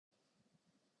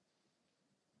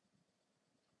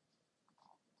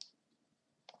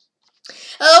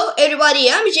everybody,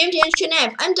 I'm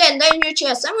Cherniaiev. I'm 10 new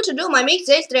chess. I'm going to do my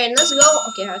mixed train. Let's go.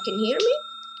 Okay, I can hear me.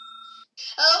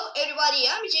 Hello everybody,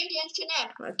 I'm Cherniaiev.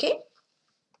 Okay.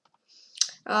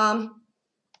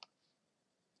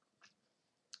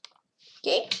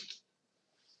 Okay.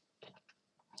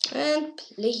 And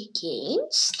play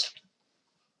against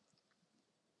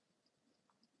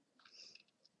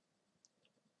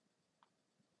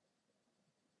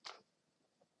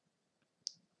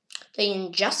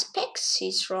playing jaspex.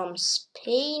 He's from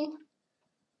Spain.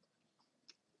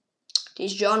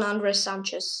 This John Andres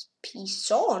Sanchez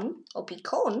Pison or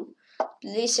Picon.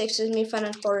 Please excuse me if I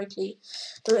not correctly.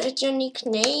 Write your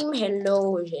nickname.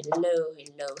 Hello. Good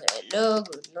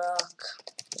luck.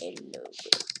 Hello.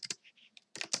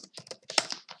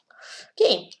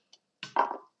 Okay.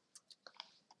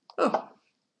 Oh.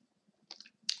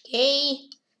 Okay.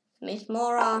 Smith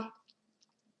Mora.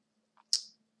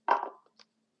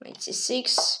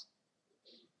 96.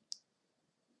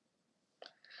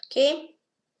 Okay.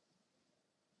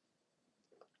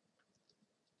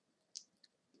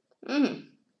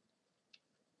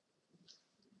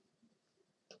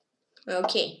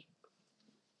 Okay.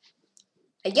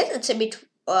 I guess it's a bit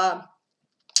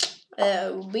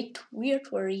weird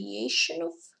variation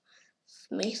of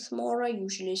Smith Mora.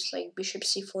 Usually it's like bishop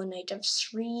c4, knight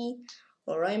f3,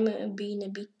 or I'm being a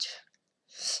bit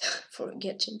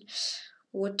forgetting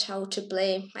how to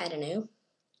play. I don't know.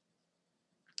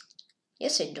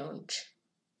 Yes, I don't.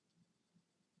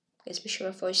 Guess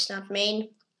bishop f4 is not main.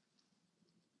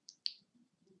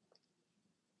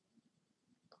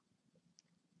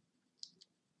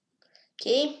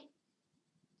 Okay.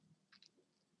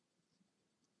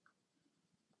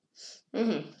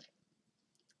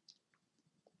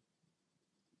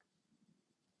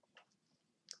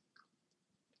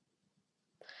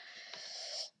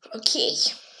 Okay.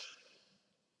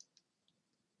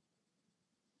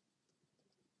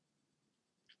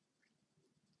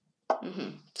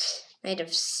 Knight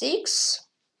of 6.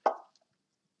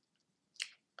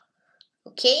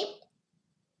 Okay.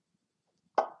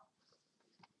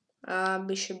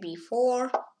 Bishop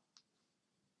b4.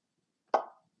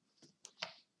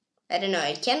 I don't know.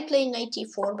 I can play knight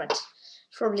e4, but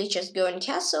probably just go in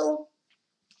castle.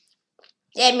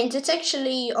 Yeah, I mean that's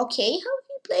actually okay how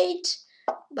he played,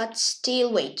 but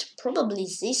still, wait. Probably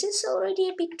this is already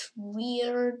a bit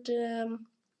weird.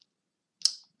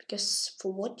 Because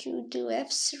for what you do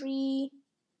f3,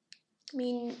 I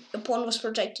mean, the pawn was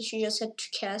protected, you just had to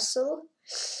castle.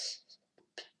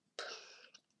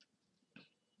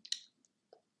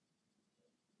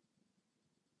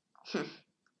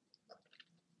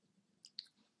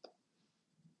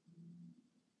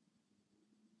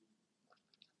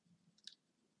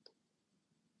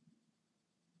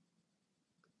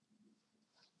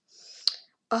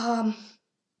 Nah.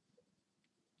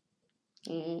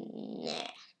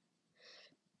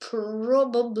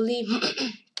 Probably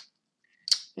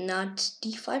not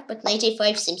d5, but knight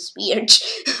a5 seems weird.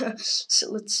 So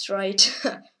let's try it.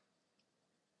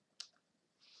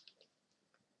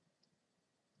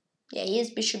 Yeah, he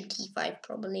is bishop d5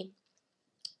 probably.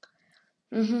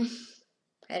 I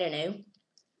don't know.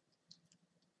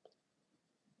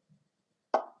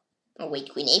 Oh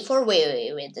wait, queen a4.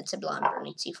 Wait. That's a blunder.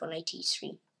 Knight c4, knight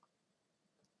e3.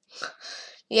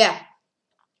 Yeah.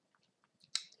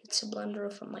 It's a blunder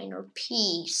of a minor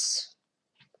piece.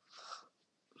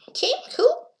 Okay,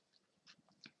 cool.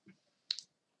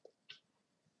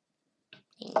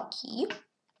 Thank you.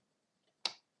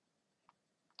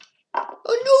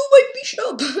 Oh no, my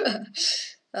bishop!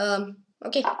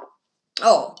 Okay.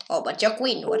 Oh, but your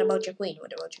queen. What about your queen?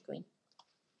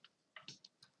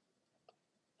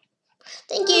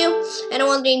 Thank you.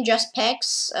 Anyone named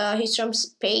jaspex? He's from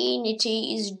Spain. It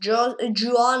is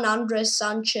Juan Andres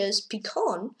Sanchez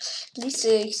Picon. Please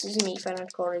excuse me if I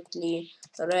not correctly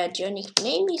read your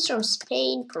nickname. He's from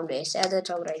Spain. Probably I said that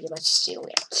already, but still,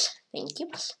 yeah. Thank you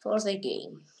for the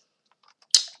game.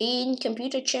 In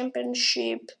computer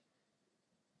championship.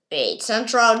 Wait, it's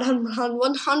not round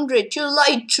 100. You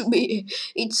lied to me.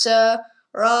 It's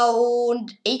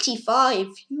round 85.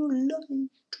 You lied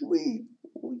to me.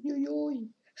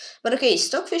 But okay,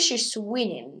 Stockfish is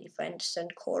winning, if I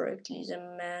understand correctly, the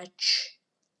match.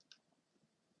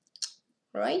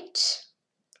 Right?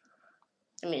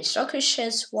 I mean, Stockfish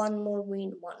has one more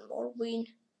win.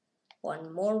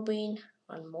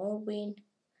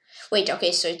 Wait,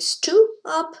 okay, so it's 2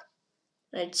 up.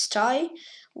 It's tie.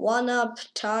 1 up,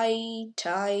 tie,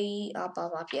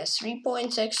 up. Yes, 3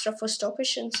 points extra for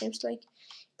Stockfish, and seems like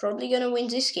probably gonna win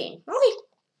this game. Okay.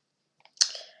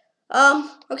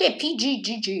 Okay,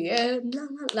 PGGG, blah,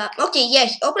 blah, blah. Okay, yeah,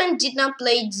 opponent did not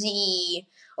play the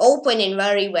opening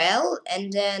very well,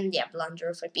 and then yeah, blunder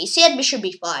of a piece. He had bishop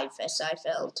b5, as I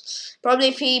felt. Probably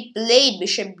if he played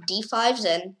bishop d5,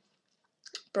 then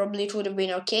probably it would have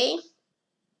been okay.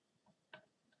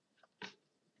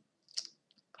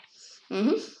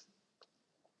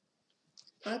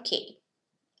 Okay.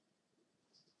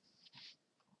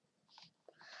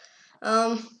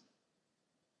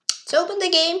 Let's open the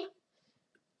game.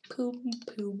 Boom,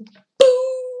 boom,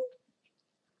 boom.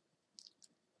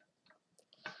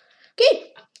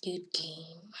 Okay, good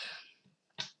game.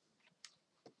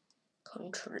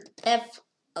 Control F,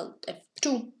 Alt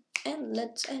F2, and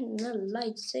let's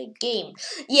analyze the game.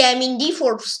 Yeah, I mean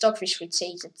D4 Stockfish would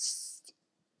say that's.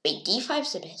 Wait,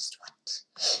 D5's the best. What?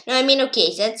 No, I mean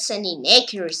okay, that's an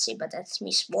inaccuracy, but that's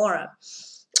Miss Mora.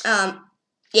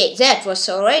 Yeah, that was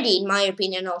already, in my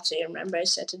opinion, also. I remember I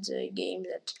said in the game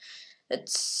that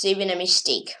that's even a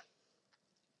mistake.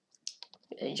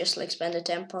 I just like spend the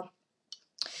tempo.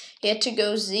 Here to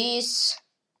go this.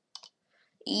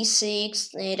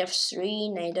 E6, knight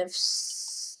f3, knight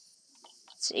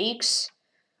f6,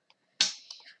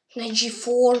 knight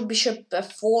g4, bishop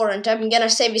f4, and I'm gonna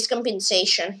save his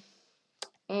compensation.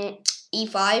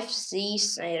 E5,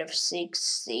 this, knight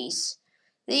f6,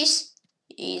 this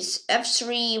is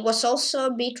f3, was also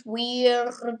a bit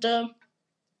weird,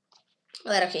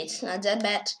 but okay, it's not that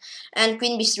bad. And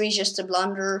queen b3 is just a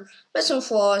blunder. Best move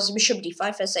was bishop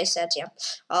d5, as I said, yeah.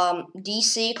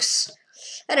 D6,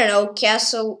 I don't know,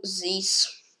 castle, this,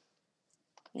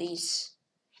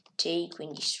 take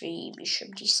queen d3,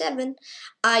 bishop d7.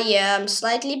 I am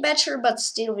slightly better, but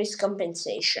still with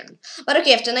compensation. But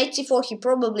okay, after knight c4, he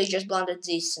probably just blundered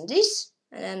this, and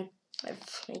then I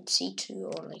have knight c2,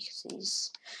 or like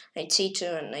this, knight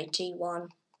c2 and knight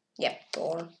e1. Yeah,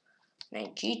 or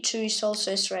knight g2 is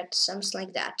also a threat, something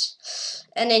like that.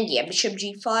 And then yeah, bishop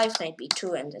g5, knight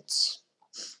b2, and that's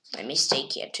my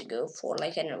mistake here to go for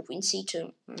like, I don't know, queen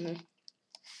c2.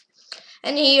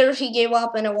 And here he gave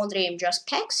up, and I won the game.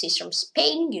 Jaspex, he's from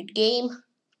Spain, good game.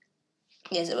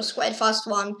 Yes, it was quite a fast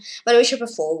one, but bishop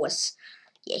f4 was,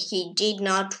 yeah, he did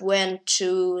not went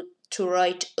to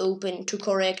right open, to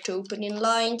correct opening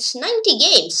lines. 90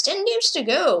 games, 10 games to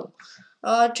go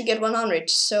to get 100,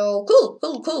 so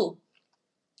cool.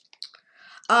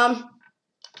 I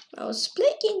was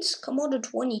playing against Komodo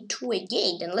 22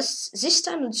 again, and this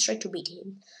time let's try to beat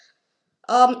him.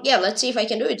 Yeah, let's see if I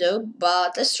can do it though,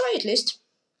 but let's try at least.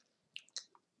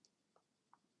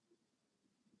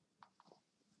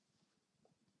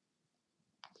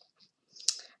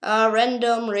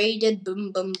 Random rated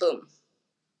boom.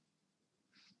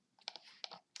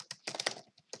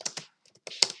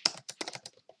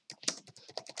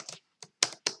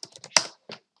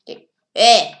 Okay.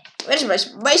 Hey,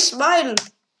 where's my smile?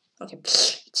 Okay,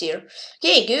 it's here.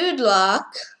 Okay, good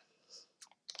luck.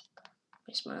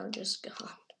 My smile just gone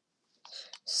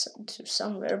to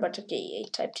somewhere, but okay, I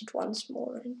typed it once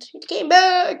more and it came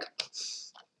back.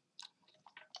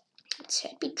 It's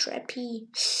happy trappy.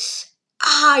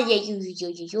 Ah, yeah.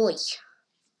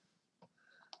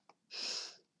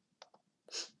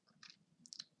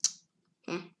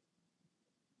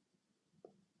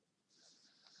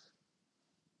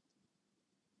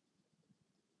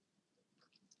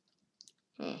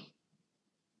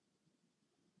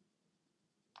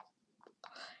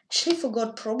 Actually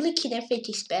forgot, probably king f8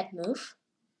 is bad move.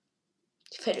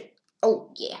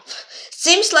 Oh yeah,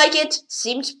 seems like it.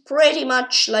 Seems pretty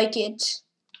much like it.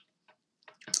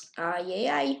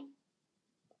 Yeah.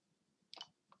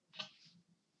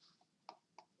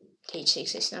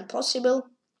 H6 is not possible.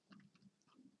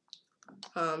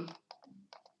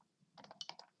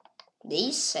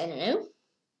 This, I don't know.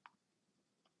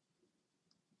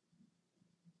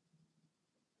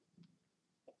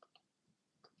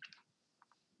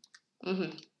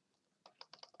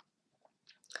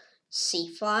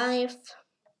 C5.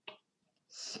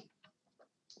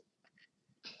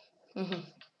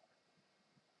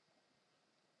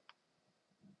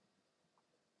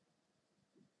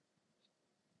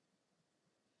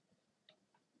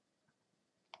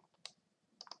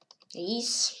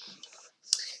 These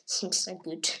seems like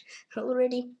good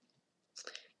already.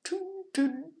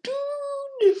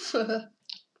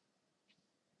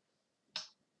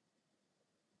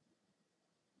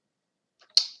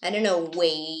 I don't know,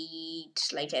 wait,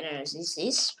 like, I don't know, is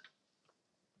this?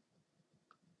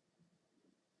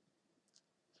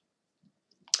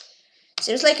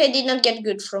 Seems like I did not get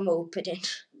good from opening.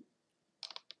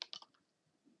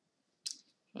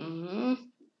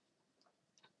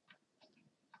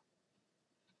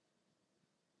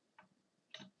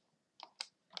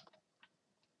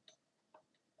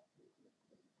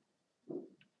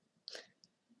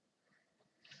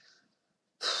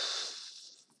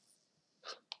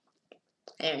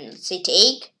 And let's say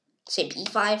take. Let's say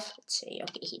b5. Let's say,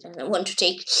 okay, he doesn't want to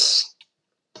take.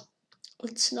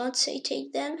 Let's not say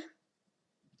take then.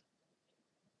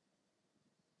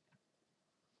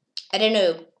 I don't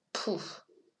know. Poof.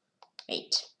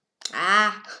 Wait.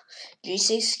 Ah.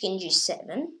 G6, king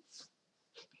G7.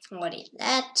 What is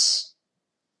that?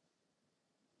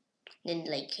 Then,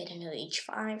 like, I don't know,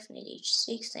 H5, knight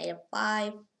H6, knight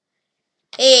F5.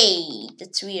 Hey,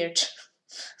 that's weird.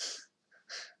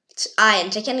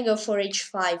 And I can go for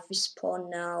H5 with pawn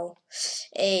now.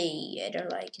 Hey, I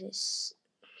don't like this.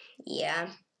 Yeah.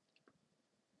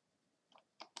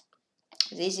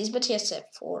 This is, but he has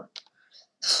F4.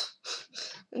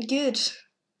 Good.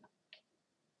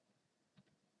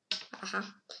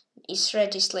 His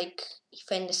threat is like,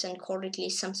 if I understand correctly,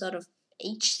 some sort of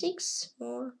H6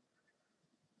 or.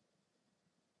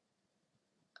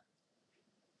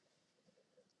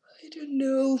 I don't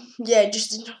know. Yeah, I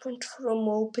just did not want from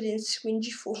opening queen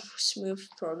g4 smooth.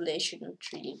 Probably I shouldn't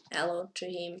really allow to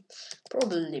him.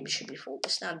 Probably bishop b4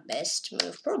 was not best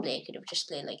move. Probably I could have just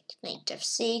played like knight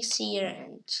f6 here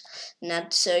and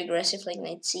not so aggressive like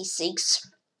knight c6.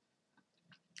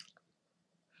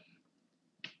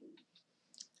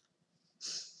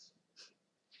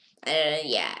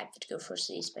 Yeah, I could go for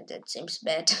this, but that seems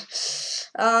bad.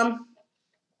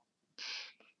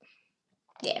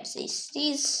 Yeah,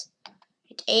 this.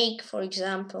 At a, for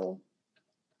example.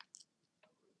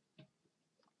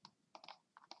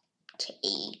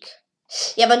 Take.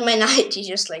 Yeah, but my knight is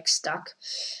just like stuck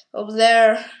over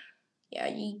there. Yeah,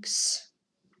 yikes.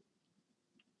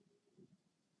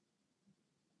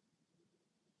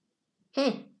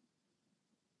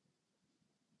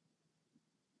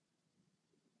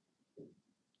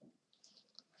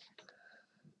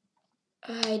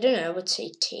 I don't know, I would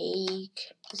say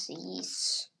take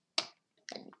these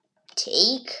and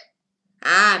take.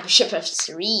 Bishop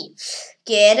f3.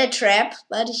 Get a trap,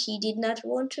 but he did not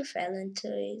want to fall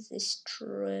into this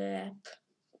trap.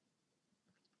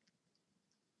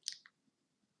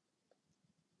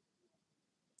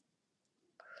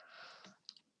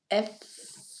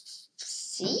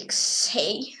 F6?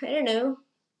 Hey, I don't know.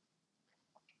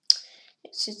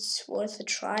 It's worth a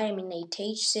try. I mean, knight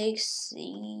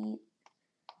h6.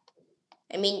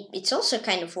 I mean, it's also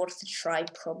kind of worth a try.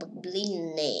 Probably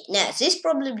no. Nah, this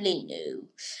probably no.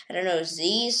 I don't know.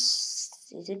 This.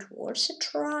 Is it worth a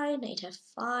try? Knight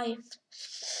f5.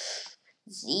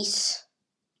 This.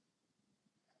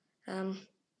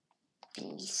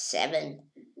 E7.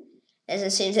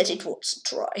 Doesn't seem that it worth a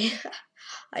try.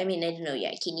 I mean, I don't know.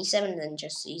 Yeah, king e7, then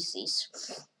just this.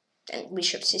 And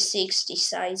bishop c6,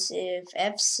 decisive.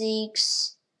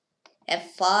 F6.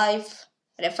 F5.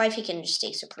 But F5 he can just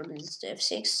take, so probably let's do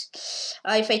F6.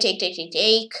 If I take.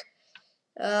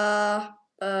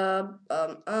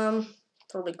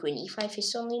 Probably queen e5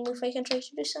 is the only move I can try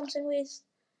to do something with.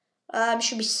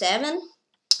 Bishop b7.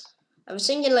 I was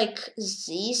thinking like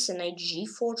this and knight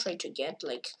g4, try to get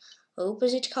like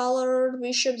opposite color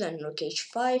bishop, then rook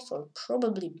h5 or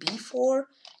probably b4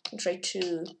 and try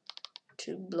to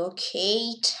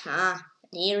blockade.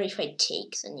 Here if I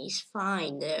take, then he's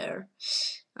fine there.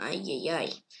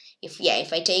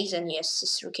 If I take, then yes,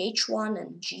 it's rook h1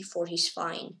 and g4 he's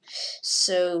fine.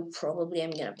 So probably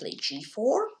I'm gonna play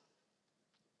g4.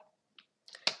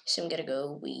 So I'm gonna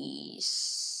go with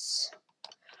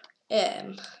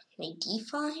knight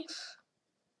d5.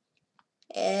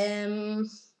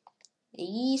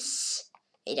 These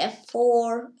knight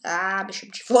f4. Bishop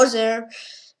g4 there.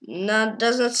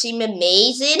 Does not seem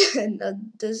amazing, and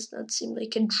that does not seem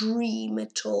like a dream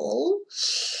at all.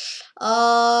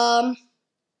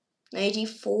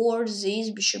 94, this,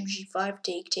 bishop g5,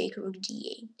 take, rook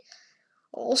d8.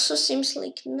 Also seems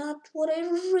like not what I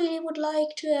really would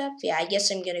like to have. Yeah, I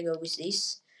guess I'm gonna go with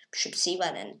this. Bishop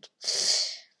c1, and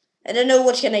I don't know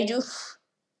what can I do.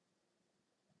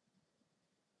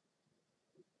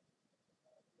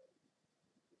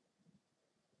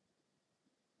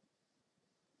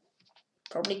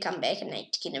 Probably come back and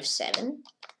knight king f7.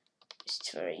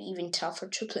 It's very even tougher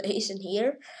to place in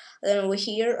here. Then over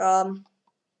here,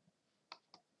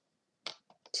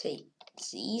 take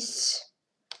these.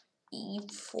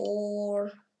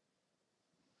 E4.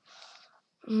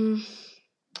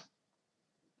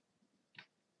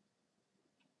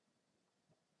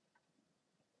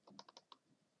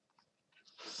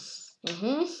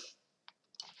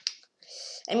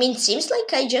 I mean, seems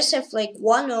like I just have like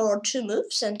one or two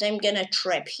moves and I'm gonna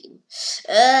trap him.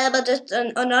 But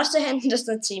on the other hand, it does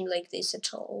not seem like this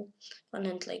at all. On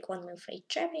hand, like one move I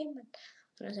trap him,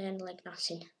 but on the other hand, like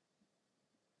nothing.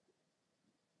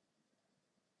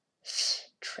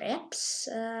 traps.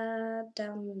 Dun,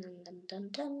 dun, dun,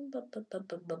 dun,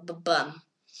 bum.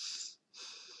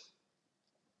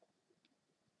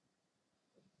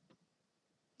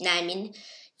 Now, I mean,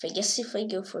 if I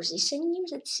go for this anime,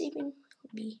 that's even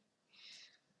be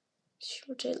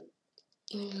short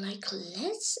even like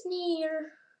less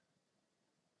near.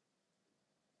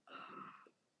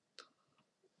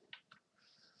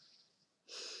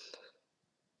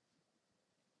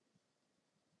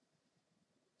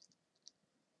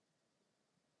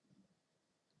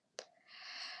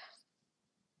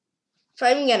 If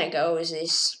I'm gonna go with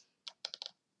this,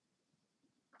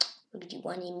 look at the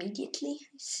one immediately.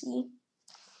 I see.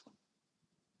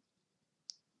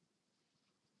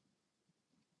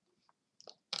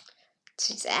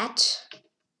 To that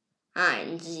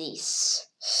and this.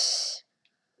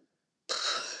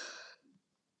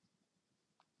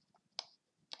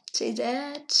 Say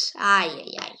that.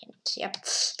 Yeah. Yep.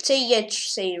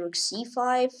 Say rook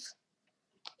c5.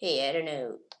 Hey, I don't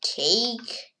know.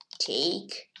 Take.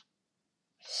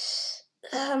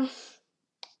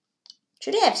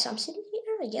 Should I have something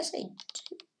here? I guess I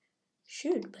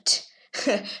should, but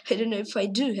I don't know if I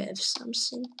do have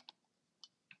something.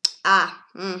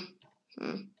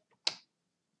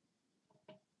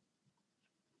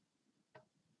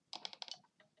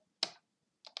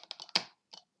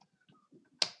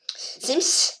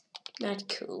 Seems not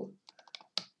cool.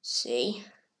 See,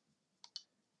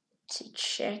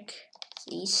 check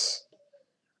these.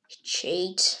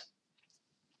 Cheat.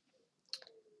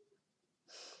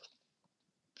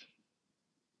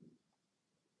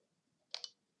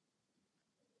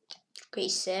 Okay,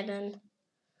 7.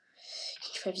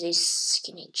 H5 this,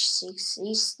 can h6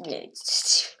 this. No,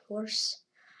 it's worse.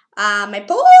 My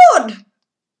pawn!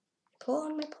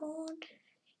 My pawn.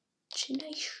 It's a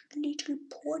nice little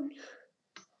pawn.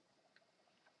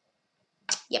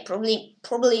 Yeah, probably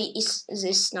is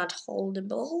this not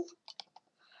holdable?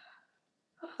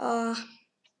 Yeah,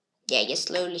 I guess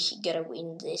slowly he gotta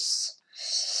win this.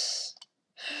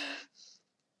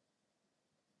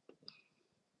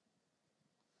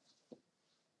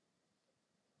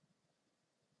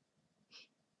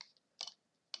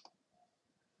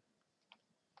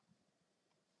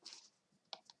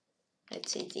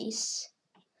 Let's say this.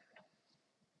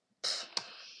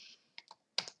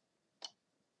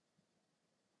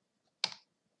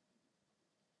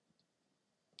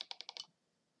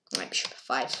 Bishop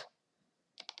 5.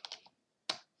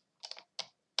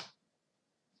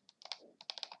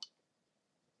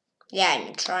 Yeah,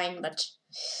 I'm trying, but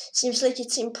seems like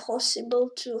it's impossible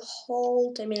to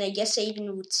hold. I mean, I guess I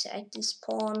even would sack this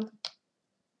pawn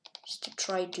just to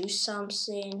try do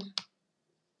something.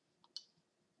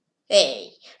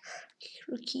 Hey,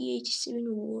 rook e8 is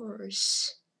even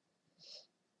worse.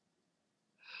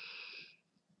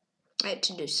 I have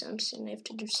to do something.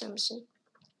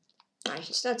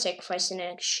 He's not sacrificing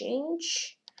an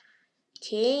exchange.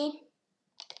 Okay.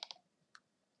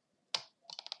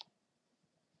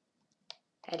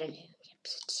 I don't know.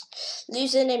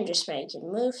 Losing, I'm just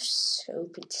making moves.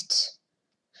 Hope it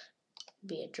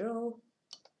be a draw.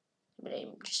 But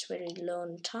I'm just very low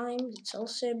on time. It's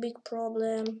also a big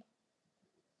problem.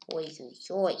 Oi. Isn't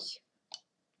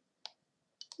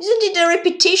it a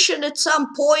repetition at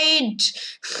some point?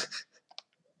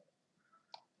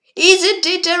 Isn't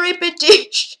it a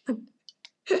repetition?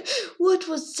 What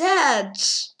was that?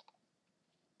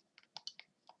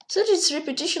 So it's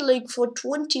repetition like for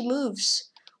 20 moves.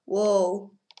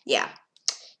 Whoa. Yeah.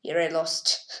 Here I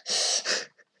lost.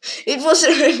 It was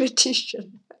a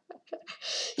repetition.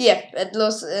 Yeah, at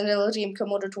lost NL Team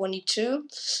Komodo 22.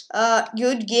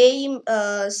 Good game.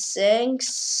 Thanks.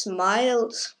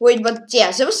 Smile. Wait, but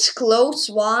yeah, that was close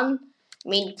one. I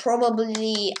mean,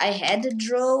 probably I had a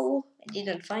draw. I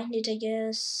didn't find it, I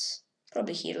guess.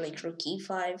 Probably here, like rook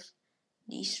e5.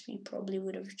 These three probably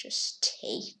would have just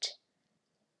stayed.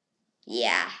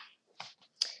 Yeah.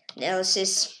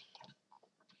 Analysis.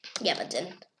 Yeah, but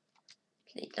then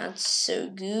not so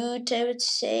good, I would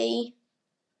say.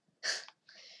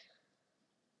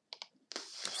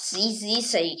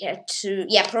 This I had to,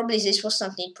 yeah, probably this was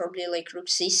something probably like rook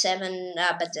c7,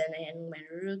 but then I had my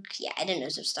rook, yeah, I didn't know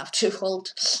some stuff to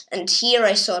hold, and here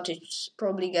I thought it's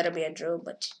probably gotta be a draw,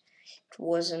 but it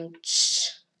wasn't.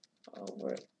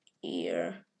 Over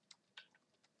here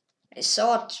I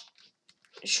thought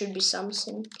it should be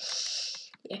something,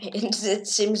 yeah, and it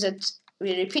seems that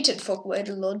we repeated for quite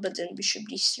a lot, but then bishop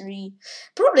d3,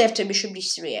 probably after bishop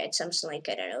d3 I had something like,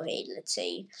 I don't know, hey, let's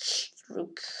say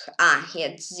rook, he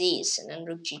had this, and then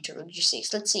rook g2, rook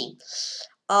g6, let's see,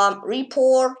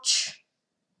 report,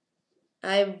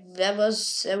 I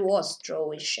was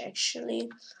drawish actually,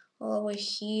 over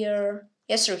here,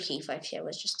 Yes, rook e5. Yeah,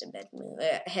 was just a bad move.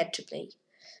 I had to play.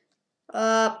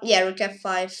 Yeah, rook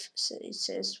f5. So it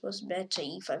says was better.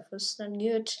 E5 was not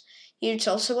good. Here it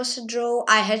also was a draw.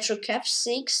 I had rook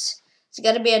f6. It's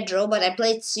gotta be a draw, but I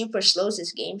played super slow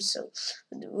this game, so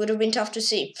it would have been tough to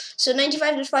see. So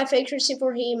 95.5 accuracy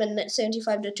for him and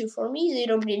 75.2 for me.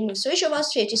 0 bleeding switch of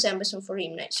us. 57% for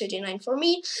him. 39 for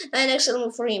me. 9 excellent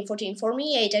move for him. 14 for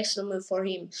me. 8 excellent move for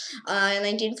him.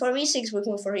 19 for me. 6 weak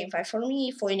move for him. 5 for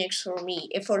me. 4 next for me.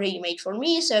 For him. 8 for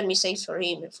me. 7 mistakes for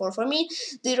him. 4 for me.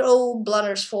 0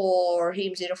 blunders for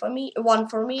him. 0 for me. 1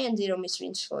 for me. And 0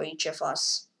 misreads for each of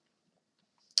us.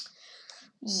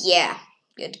 Yeah.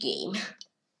 Good game.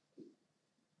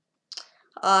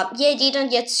 Yeah, I didn't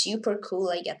get super cool.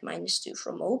 I got -2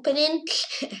 from opening.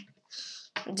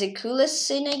 The coolest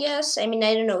thing, I guess. I mean,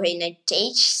 I don't know. Hey, knight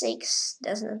h6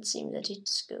 does not seem that it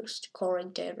goes to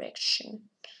correct direction.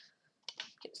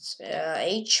 It's,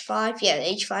 h5. Yeah,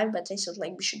 h5. But I thought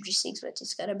like bishop g6, but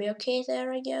it's gotta be okay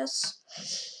there, I guess.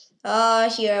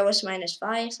 Here I was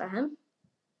 -5.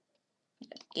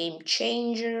 Game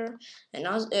changer, and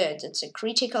that's a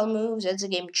critical move. That's a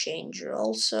game changer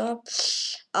also.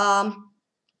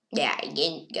 Yeah,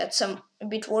 again got some a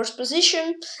bit worse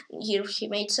position. Here he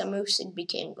made some moves. It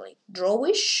became like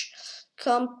drawish,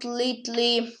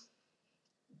 completely.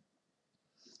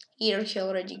 Here he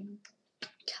already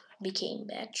became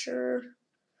better.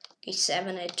 Okay,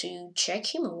 7. I had to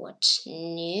check him or what?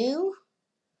 No.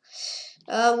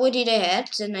 What did I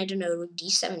have? Then I don't know. Rook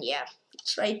d7. Yeah.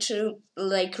 Try to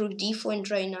like rook d4 and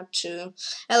try not to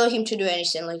allow him to do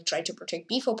anything. Like try to protect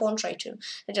b4 pawn. Try to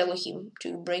not allow him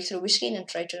to break through his skin and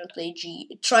try to not play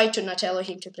Try to not allow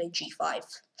him to play g5.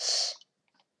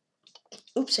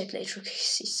 Oops, I played rook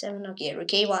c7. Okay,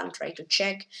 rook a1. Try to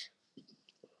check.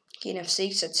 King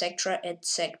f6, etc.,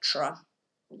 etc.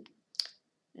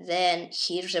 Then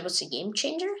here's about the game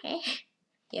changer.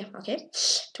 Yeah. Okay.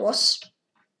 It was.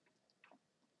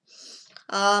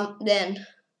 Then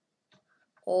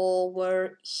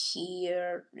over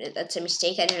here, that's a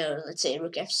mistake. I don't know. Let's say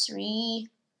rook f3.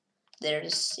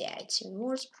 There's it's even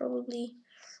worse probably.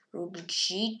 Rook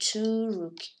g2,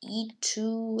 rook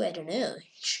e2. I don't know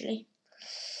actually.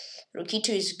 Rook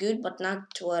e2 is good, but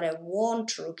not what I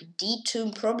want. Rook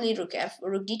d2, probably rook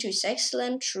d2 is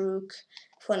excellent. Rook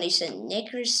f1 is an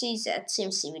accuracy. That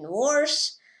seems even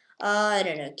worse. I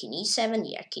don't know. King e7.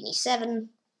 Yeah, king e7.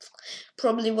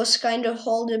 Probably was kind of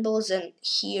holdable. Then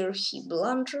here he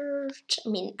blundered. I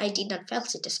mean, I did not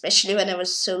felt it, especially when I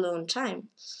was so low on time.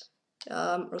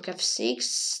 Rook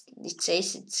f6. It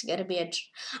says it's gotta be a.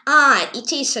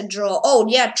 It is a draw. Oh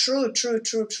yeah, true.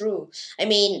 I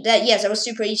mean that was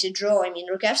super easy draw. I mean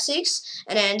rook f6,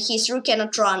 and then his rook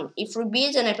cannot run. If rook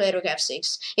b8, then I play rook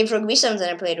f6. If rook b7,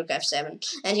 then I play rook f7.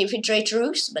 And if we trade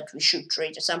rooks, but we should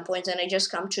trade at some point, then I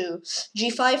just come to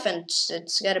g5, and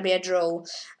it's gotta be a draw.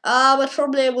 But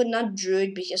probably I would not draw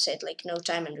it because I had like no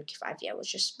time, and rook e5. Yeah, was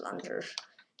just blunder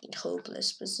in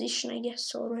hopeless position, I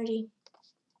guess already.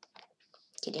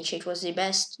 It was the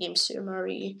best game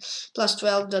summary, plus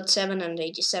 12.7 and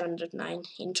 87.9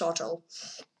 in total.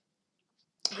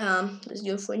 Let's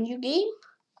go for a new game.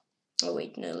 Oh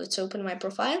wait, no, let's open my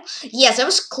profile. Yes, I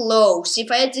was close. If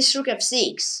I had this rook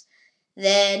f6,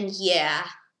 then yeah.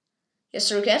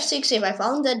 Just rook f6, if I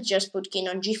found that, just put king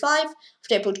on g5.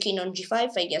 If I put king on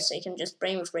g5, I guess I can just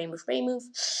prey move.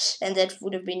 And that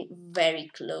would have been very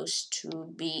close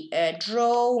to be a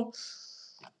draw.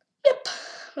 Yep.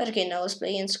 But okay, now let's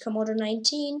play against Commodore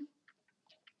 19.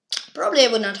 Probably I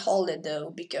would not hold it though,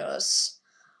 because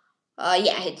I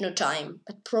had no time.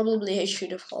 But probably I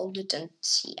should have held it, and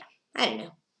yeah, I don't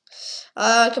know.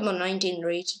 Come on, 19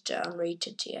 rated,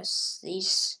 unrated, yes,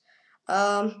 these.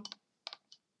 Boom.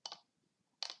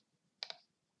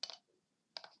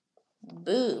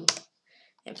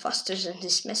 I'm faster than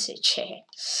this message.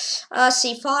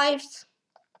 c5.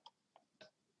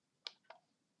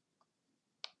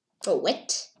 Oh,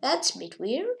 what? That's a bit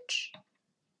weird.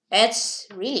 That's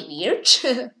really weird.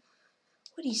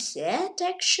 What is that,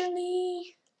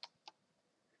 actually?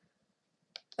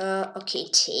 Okay,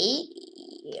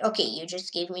 okay, you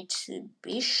just gave me 2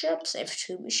 bishops. I have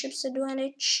 2 bishops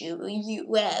advantage.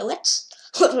 What?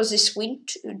 What was this queen?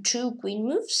 2 queen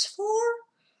moves for?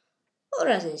 What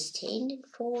are they standing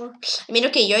for? I mean,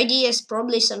 okay, your idea is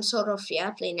probably some sort of,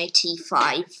 playing knight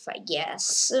e5, I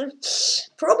guess.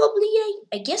 Probably,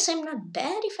 I guess I'm not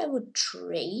bad if I would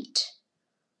trade.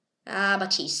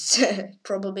 But he's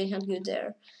probably not good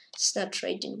there. It's not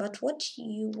trading. But what do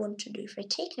you want to do if I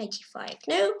take knight e5?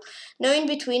 No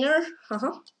in-betweener.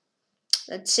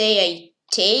 Let's say I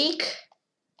take.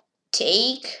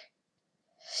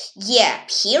 Yeah,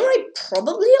 here I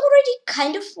probably already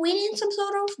kind of win in some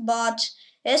sort of, but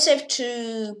SF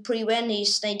to prevent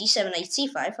is 97 knight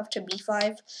c5 after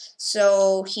b5,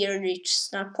 so here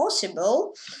it's not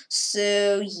possible.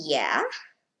 So yeah,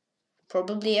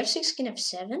 probably f6 king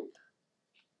f7.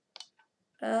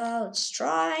 Let's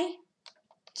try.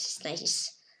 This is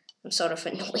nice. I'm sort of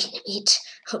annoying it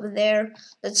over there.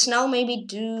 Let's now maybe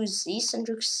do this and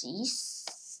rook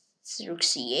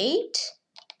c8.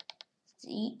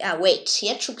 Wait, he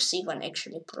had rook c1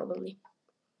 actually, probably.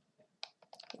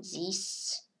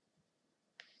 This.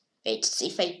 Wait,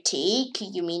 if I take,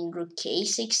 you mean rook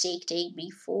k6, take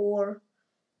b4.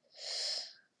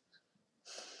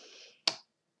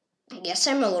 I guess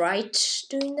I'm alright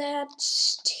doing that.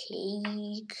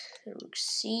 Take rook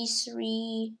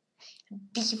c3.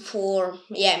 b4.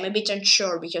 Yeah, I'm a bit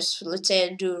unsure because let's say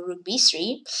I do rook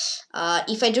b3.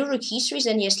 If I do rook e3,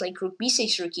 then yes, like rook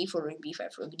b6, rook e4, rook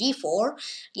b5, rook d4.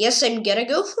 Yes, I'm gonna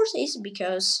go for this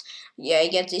because yeah, I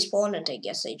get this pawn and I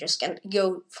guess I just can't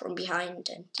go from behind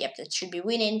and yep, that should be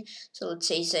winning. So let's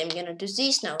say I'm gonna do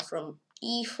this now from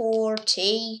e4,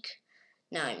 take.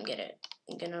 Now I'm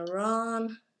gonna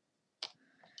run.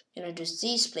 Gonna do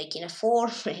this, play king f4.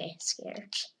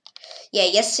 Scared. Yeah,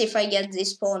 yes, if I get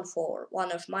this pawn for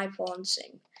one of my pawns,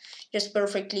 I'm just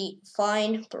perfectly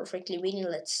fine, perfectly winning.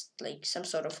 Let's like some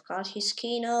sort of cut his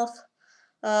king off.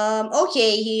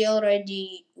 Okay, he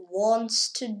already wants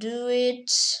to do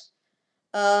it.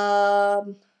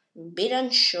 Bit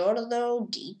unsure though.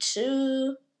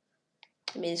 D2.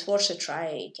 I mean, it's worth a try.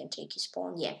 I can take his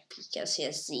pawn. Yeah, because he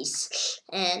has this.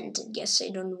 And I guess I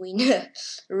don't win a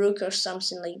rook or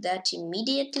something like that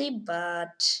immediately,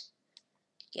 but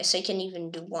yes, I can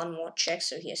even do one more check,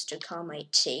 so he has to come. I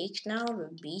take now,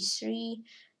 rook b3,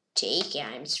 take, yeah,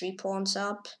 I'm 3 pawns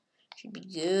up, should be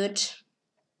good.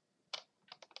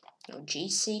 No,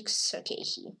 g6, okay,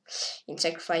 he in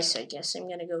sacrifice, so I guess I'm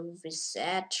gonna go with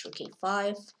that, rook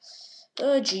a5,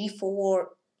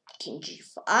 g4, king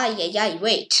g5, yeah,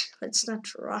 wait, let's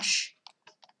not rush,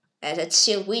 that's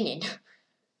still winning,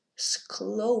 it's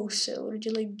close, I already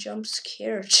like jump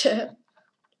scared.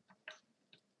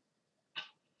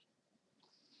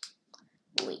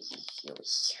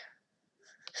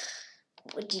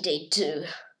 What did I do?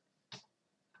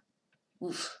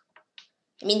 Oof.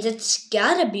 I mean, that's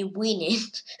gotta be winning.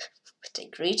 But I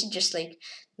created just like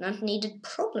not needed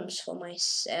problems for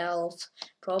myself.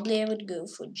 Probably I would go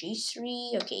for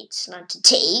g3. Okay, it's not a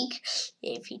take.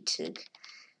 If he took,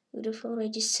 would have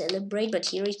already celebrate. But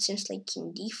here it seems like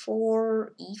king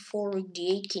d4, e4, rook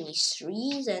d8, king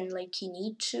e3, then like king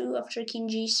e2 after king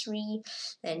g3,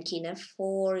 then king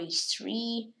f4,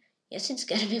 e3. Yes, it's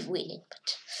gotta be winning,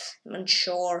 but I'm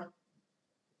unsure.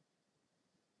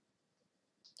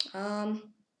 Or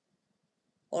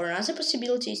another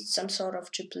possibility is some sort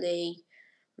of to play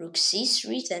rook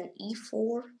c3, then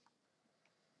e4,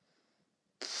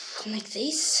 like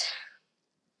this.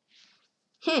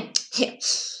 Yeah,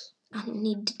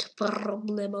 unneeded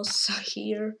problems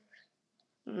here.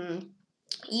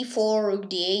 E4, rook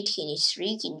d8, king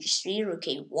e3, king g3, rook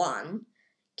a1,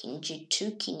 king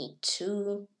g2, king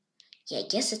e2. Yeah, I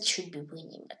guess it should be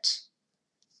winning, but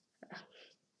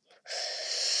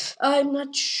I'm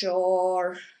not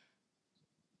sure.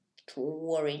 Too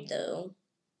worried though.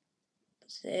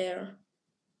 There.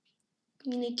 I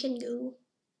mean, I can go.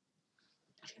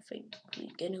 If we're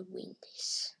gonna win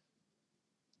this.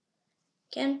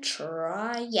 Can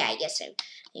try. Yeah, I guess I'm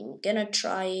gonna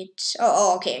try it.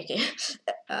 Oh, okay.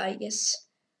 I guess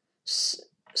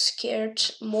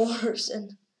scared more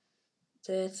than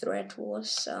the threat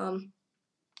was.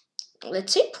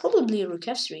 Let's say probably rook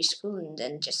f3 is cool and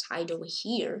then just hide over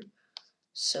here.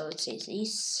 So let's say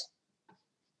this.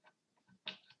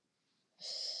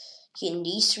 King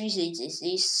d3,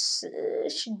 this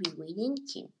should be winning.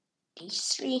 King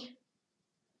d3.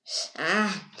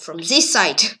 From this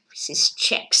side, this is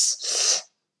checks.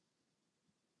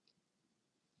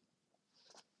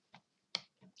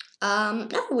 Now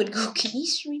I would go king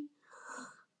e3.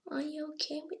 Are you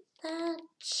okay with that?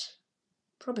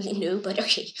 Probably no, but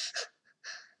okay.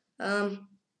 Okay.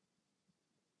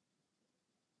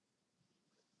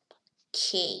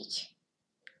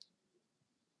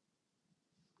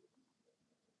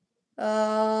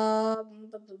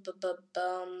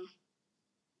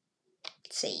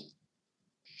 Let's say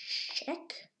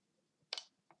check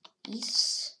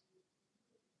is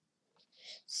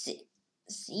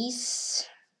this.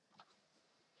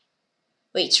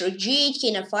 Wait, rook g8,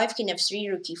 king f5, king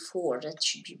f3, rook e4. That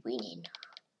should be winning.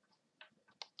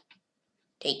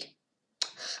 Take.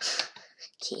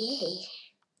 Okay.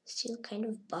 Still kind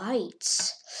of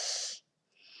bites.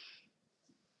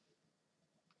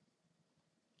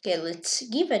 Okay, let's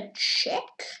give a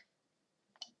check.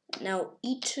 Now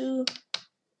e2.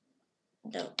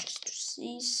 No, just to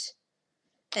seize.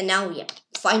 And now, yeah,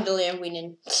 finally I'm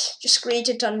winning. Just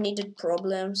created unneeded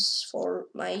problems for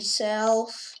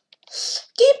myself.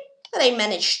 Okay, but I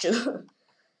managed to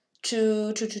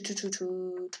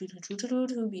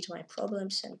beat my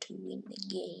problems and to win the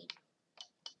game.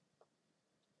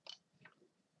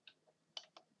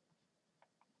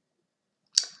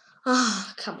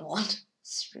 Ah, come on.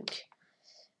 It's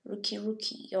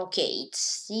rookie. Okay,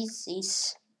 it's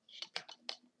this.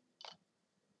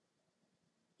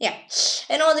 Yeah,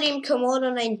 another Dream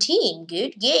Komodo 19.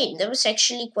 Good game. That was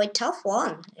actually quite tough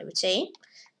one, I would say.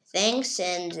 Thanks,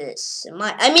 and this.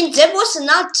 That was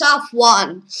not tough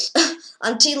one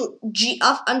until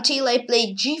I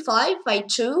played G5. I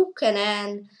took, and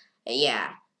then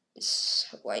yeah,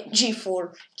 like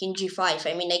G4, King G5.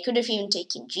 I could have even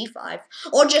taken G5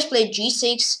 or just played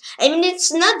G6.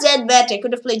 It's not that bad. I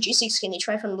could have played G6, King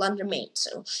H5, and blunder mate.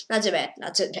 So not so bad.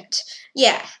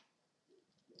 Yeah.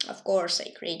 Of course,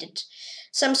 I created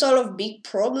some sort of big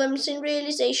problems in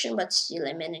realization, but still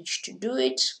I managed to do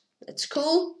it. That's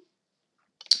cool.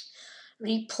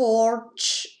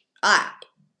 Report.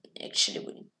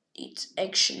 Actually, it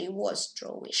actually was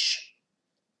drawish.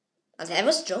 That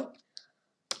was draw.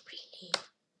 Really?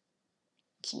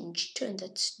 King G2, and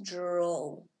that's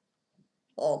draw.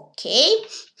 Okay.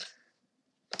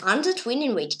 I'm not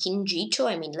winning. Wait, King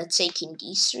G2. Let's say King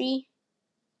D3.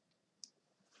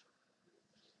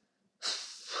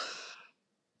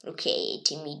 Okay,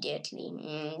 8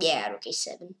 immediately. Yeah, rook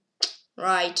A7.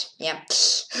 Right, yeah.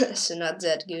 So not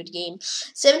that good game.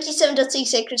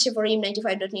 77.6 accuracy for him,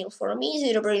 95.0 for me,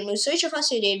 0 brain move switch of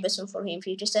us, 88 best move for him,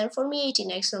 57 for me,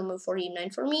 18 excellent move for him, 9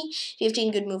 for me,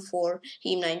 15 good move for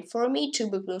him, 9 for me, 2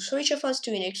 book move switch of us,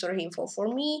 2 in X for him, 4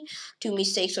 for me, 2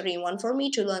 mistakes for him, 1 for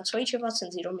me, 2 lands for each of us,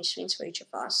 and 0 miss wins for each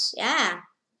of us. Yeah.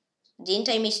 Didn't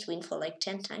I miss win for like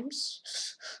 10 times?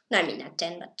 No, not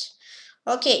 10, but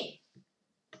okay.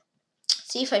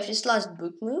 C5 is last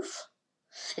book move.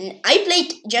 And I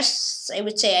played just, I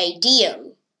would say,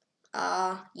 ideal.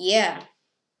 Yeah.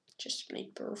 Just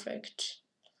played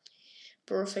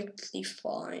perfectly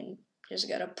fine. Just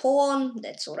got a pawn.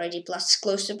 That's already close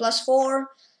to +4.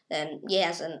 And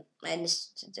yes, and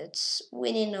that's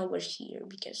winning over here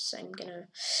because I'm gonna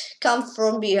come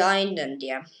from behind, and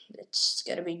yeah, that's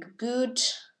gonna be good.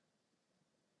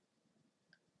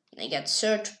 I got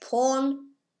third pawn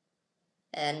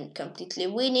and completely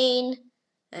winning.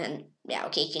 And yeah,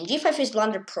 okay, King G5 is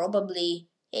blunder probably.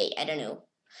 Hey, I don't know.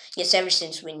 Yes, ever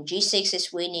since when G6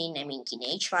 is winning, King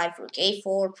H5, Rook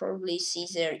A4, probably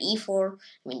Caesar E4.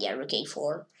 Yeah, Rook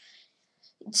A4.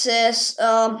 It says,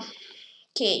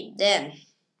 okay, then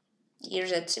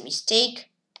here's that's a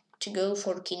mistake to go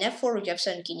for King F4, Rook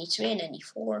F7, King E3, and then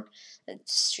E4. That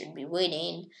should be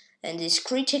winning. And this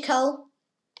critical.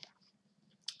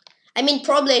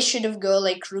 Probably I should have go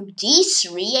like Rook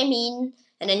D3,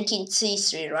 and then King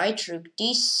C3, right? Rook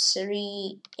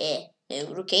D3,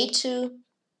 no, Rook A2.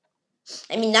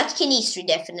 Not King E3,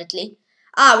 definitely.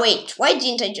 Wait, why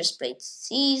didn't I just play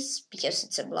C's? Because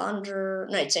it's a blunder.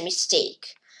 No, it's a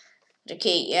mistake.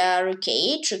 Okay, yeah, Rook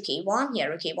A8, Rook A1, yeah,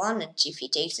 Rook A1, and if he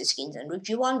takes his kings and Rook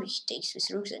G1, he takes with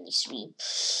Rooks and E3.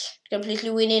 Completely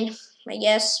winning, I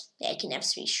guess. Yeah, King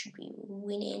F3 should be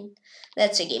winning.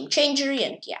 That's a game changer,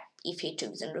 and yeah, if he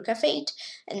took then Rook F8,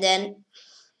 and then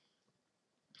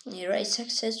here I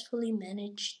successfully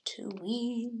managed to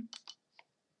win.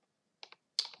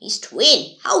 East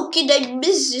win. How could I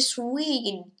miss this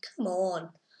win? Come on.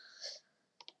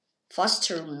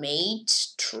 Faster mate.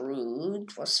 True,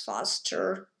 it was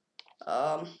faster.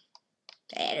 I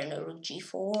don't know. Rook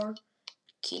G4,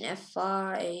 King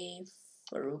F5,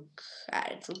 Rook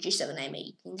G7. I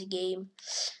made in the game.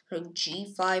 Rook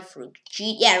G5, Rook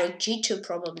G2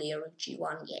 probably, or Rook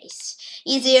G1. Yes,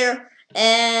 easier.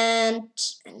 And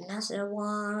another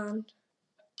one.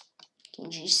 King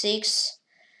G6.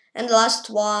 And the last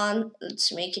one,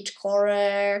 let's make it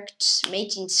correct.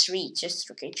 Mate in 3, just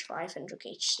Rook H5 and Rook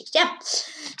H6. Yeah.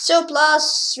 So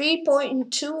plus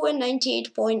 3.2 and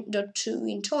 98.2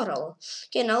 in total.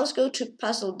 Okay, now let's go to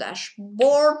puzzle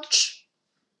dashboard.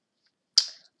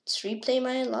 Let's replay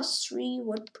my last 3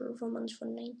 word performance for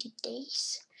 90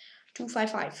 days.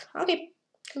 255. Okay,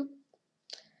 cool.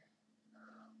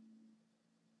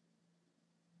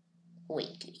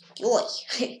 Wait.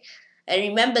 I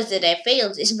remember that I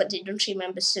failed this, but I don't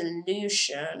remember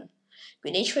solution.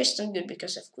 Queen H4 is not good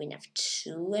because of Queen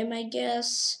F2, I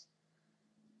guess.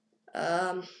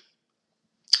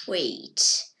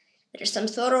 Wait. There's some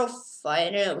sort of, I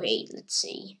don't know, wait, let's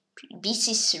see.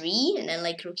 bc3 and then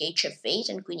like rook hf8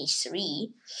 and queen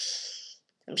e3.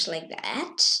 Something like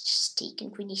that. Just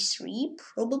taking queen e3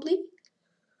 probably.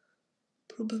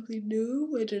 Probably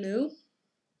no, I don't know.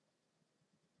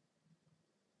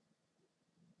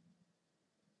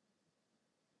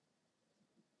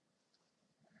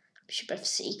 Bishop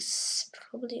f6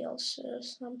 probably also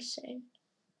something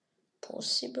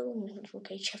possible. Rook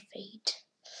hf8,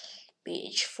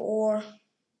 bh4.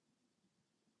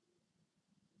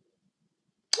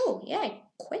 Oh yeah, I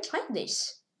quite like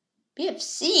this.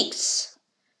 bf6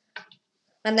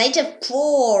 and knight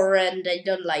f4, and I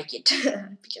don't like it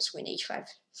because queen h5.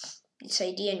 This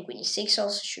idea, and queen e6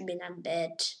 also should be not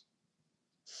bad.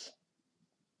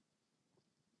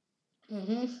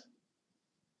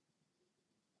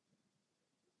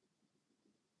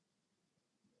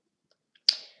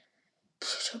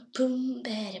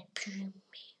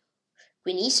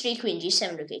 Queen e3, queen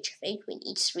g7, rook hf8, queen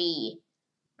e3,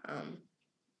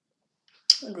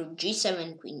 rook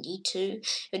g7, queen d2.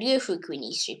 But go for queen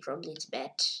e3, probably it's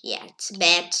bad. Yeah, it's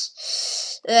bad.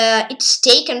 It's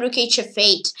taken rook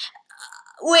hf8.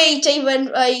 Wait,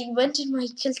 I went in my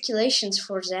calculations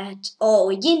for that. Oh,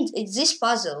 again, it's this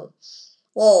puzzle.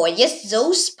 Oh, I guess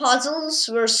those puzzles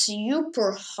were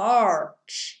super hard.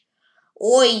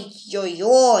 Oi, oi,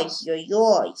 oi, oi,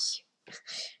 oi.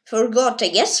 Forgot. I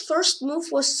guess first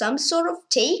move was some sort of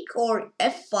take or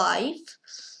f5.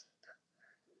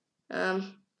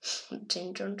 I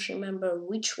don't remember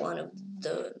which one of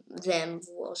them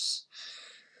was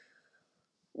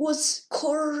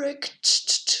correct.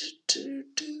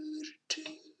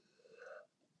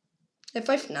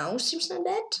 f5 now seems not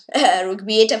bad. Rook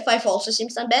b8 f5 also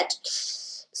seems not bad.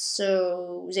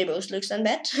 So they both look not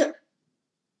bad.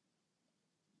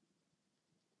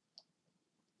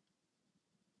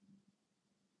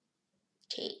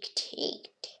 Take.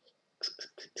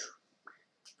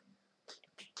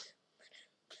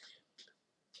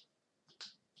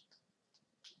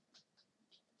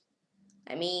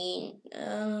 I mean,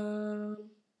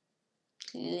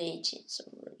 creating some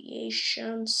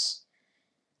variations.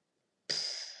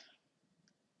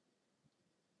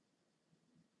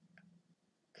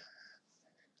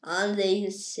 Aren't they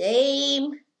the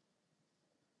same?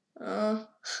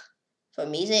 For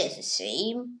me, they're the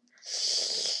same.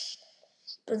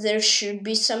 But there should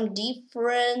be some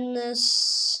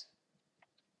difference.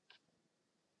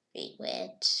 Wait,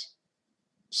 what?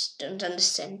 Just don't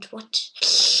understand what.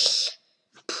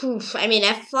 Poof. I mean,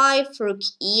 f5, rook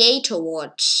e8 or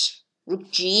what?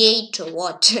 Rook g8 or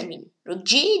what? I mean, rook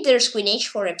g8, there's queen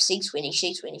h4, f6, queen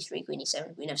h6, queen h3, queen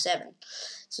e7, queen f7.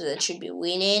 So that should be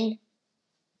winning.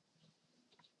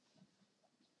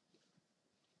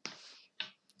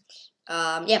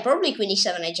 Yeah, probably queen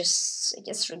e7. I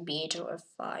guess rook b8 or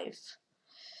f5.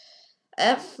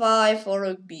 f5 or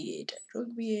rook b8. Rook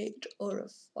b8 or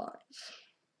f5.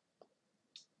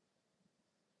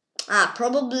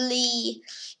 Probably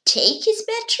take is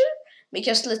better,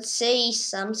 because let's say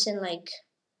something like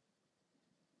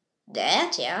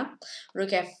that, yeah. Rook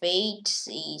f8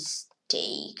 is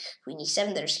take. Queen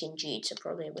e7, there's king g8, so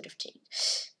probably I would have taken.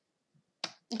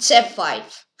 It's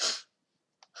f5.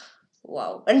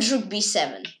 Wow. And rook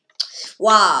b7.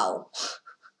 Wow.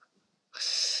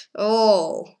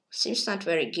 Oh, seems not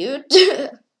very good.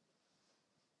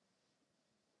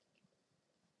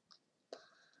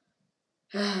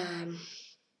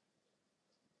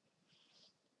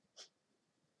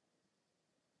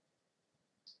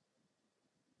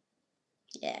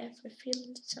 Yeah, if I feel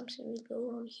that something will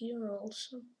go on here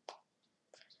also.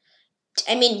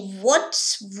 I mean,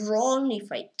 what's wrong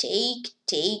if I take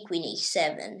queen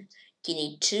a7,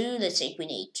 king a2, let's say queen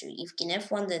a2. If king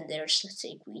f1, then there's, let's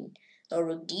say, queen or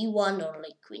rook d1, or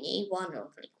like queen a1,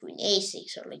 or like queen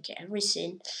a6, or like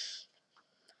everything.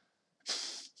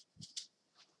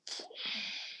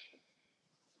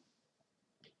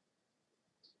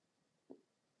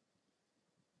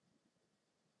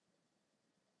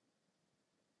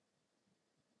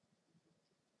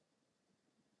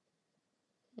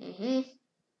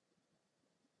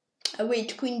 I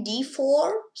wait, queen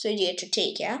d4, so you have to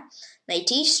take, yeah? Knight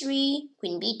e3,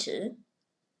 queen b2.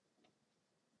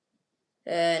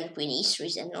 And queen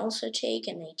e3 then also take,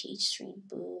 and knight e3,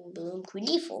 boom, boom, queen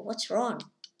d4. What's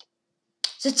wrong?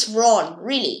 That's wrong,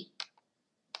 really.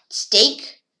 It's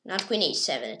take, not queen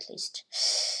a7 at least.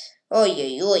 Oi,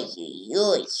 oi, oi, oi,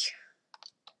 oi.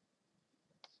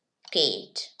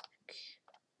 Okay.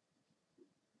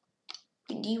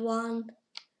 Queen d1.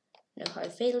 Know how I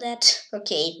failed that.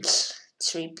 Okay, let's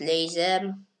replay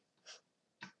them.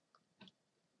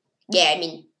 Yeah, I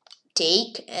mean,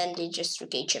 take, and they just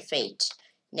rook hf8.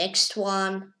 Next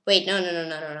one. Wait,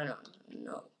 no.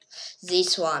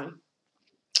 this one.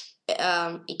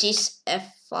 It is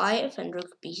f5 and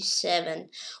rook b7.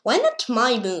 Why not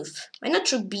my move? Why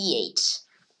not rook b8?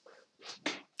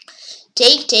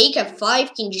 Take,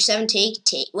 f5, king g7,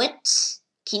 take. What?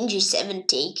 King g7,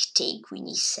 take, queen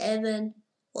e7.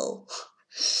 Whoa.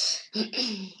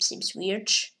 Seems weird.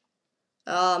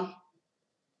 Okay.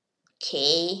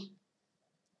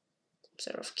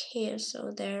 Sort of chaos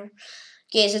over there.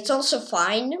 Yes, it's also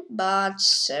fine, but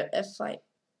f5.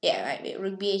 Yeah,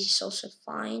 rook b8 is also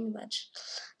fine, but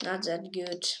not that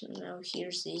good. Now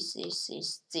here's this.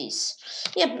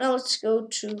 Yep, now let's go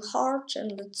to hard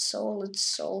and let's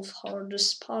solve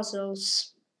hardest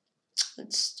puzzles.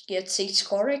 Let's get 6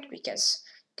 correct because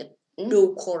I got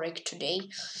no correct today.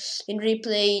 In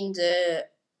replaying the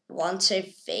once I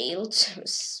failed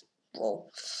was whoa.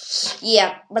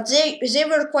 Yeah, but they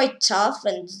were quite tough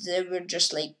and they were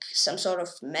just like some sort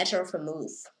of matter of a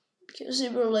move. Because they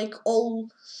were like all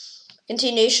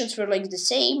continuations were like the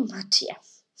same, but yeah.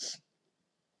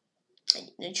 I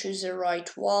didn't choose the right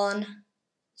one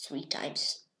 3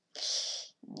 times.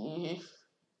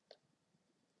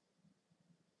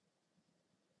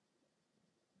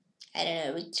 I don't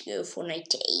know, let's go for knight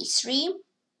to a3.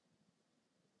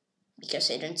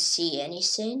 Because I don't see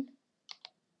anything.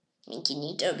 I mean, king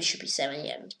e2, bishop e7,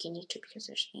 yeah, king e2 because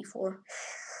there's b4.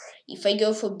 If I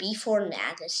go for b4,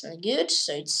 nah, that's not good.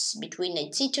 So it's between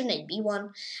knight c2, knight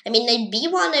b1. I mean, knight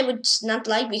b1 I would not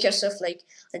like because of, like,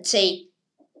 let's say,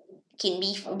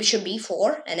 bishop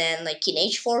b4, and then, like, king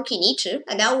h4, king e2,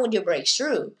 and now would you break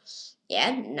through?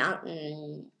 Yeah, not,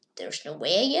 there's no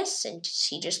way, I guess, and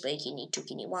he just played king e2,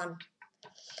 king e1.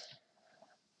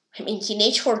 I mean, king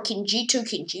h4, king g2,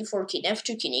 king g4, king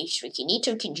f2, king h3, king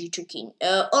e2, king g2, king...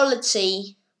 or let's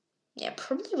say... Yeah,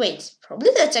 probably, wait,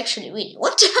 probably that's actually winning.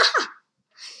 What?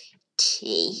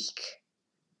 Take.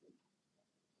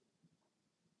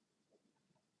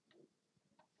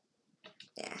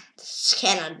 Yeah, this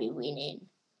cannot be winning.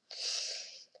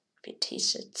 But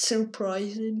is it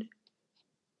surprising?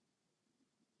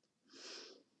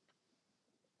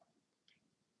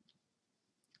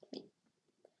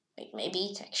 Like, maybe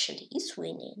it actually is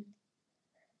winning.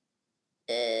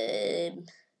 Okay,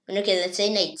 let's say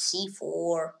knight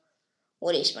c4.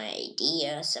 What is my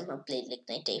idea? Someone played like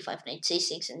knight a5, knight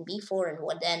c6, and b4, and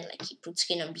what then? Like, he puts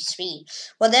king on b3.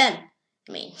 What then?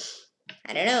 I mean,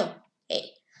 I don't know.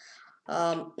 Hey,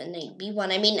 knight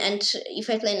b1. I mean, and if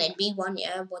I play knight b1,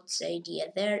 yeah, what's the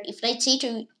idea there? If knight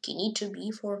c2, king e2,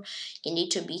 b4, king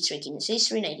d2, b3, king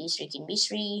c3, knight e3, king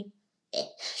b3,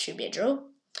 should be a draw.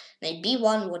 Knight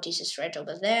b1, what is the threat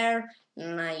over there?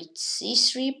 Knight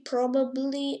c3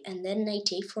 probably, and then knight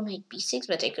a4, knight b6,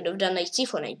 but I could have done knight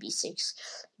c4, knight b6.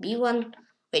 b1,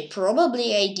 wait,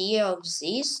 probably idea of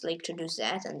this, like to do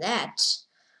that and that.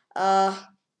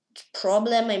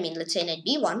 Problem, I mean, let's say knight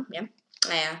b1,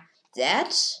 yeah,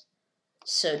 that.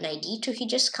 So knight d2, he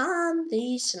just can't,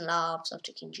 this and laughs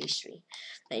after king g3.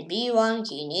 Knight b1,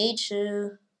 king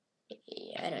a2,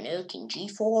 I don't know, king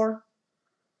g4.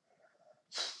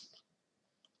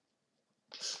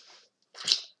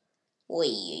 Oi.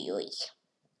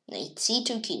 Knight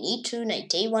c2, king e2, knight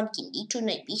a1, king d2,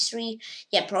 knight b3.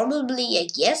 Yeah, probably, I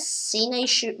guess,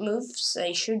 moves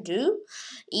I should do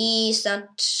is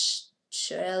not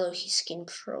shallow his king.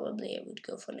 Probably I would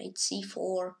go for knight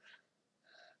c4.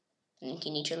 And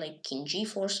king e2, like king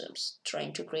g4, so I'm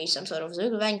trying to create some sort of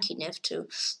Zugwang, king f2,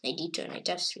 knight d2, knight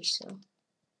f3, so...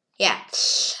 Yeah,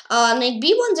 knight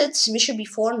b1, that's bishop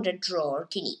b4 and the draw, or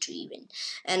king e2 even.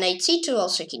 And knight c2,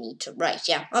 also king e2. Right,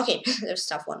 yeah, okay, that's a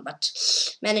tough one, but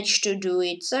managed to do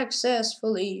it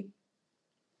successfully.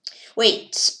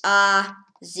 Wait,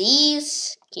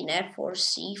 these, king f4,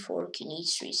 c4, king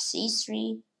e3,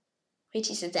 c3. Wait,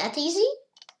 is it that easy?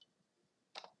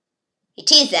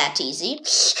 It is that easy.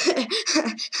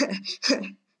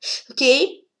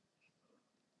 Okay.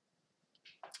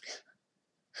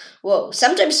 Whoa,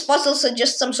 sometimes puzzles are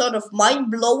just some sort of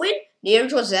mind-blowing. There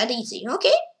it was that easy.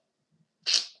 Okay.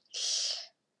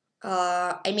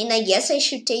 I mean, I guess I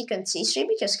should take on c3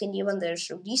 because king d1 there's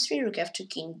rook d3, rook f2,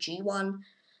 king g1,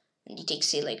 and he takes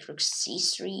say like rook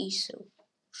c3. So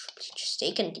just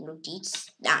take and rook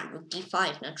rook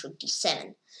d5, not rook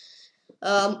d7.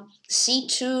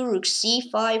 C2, rook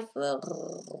c5,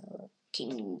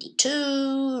 king d2,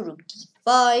 rook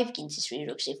d5, king c3,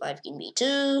 rook c5, king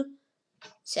b2.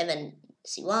 7,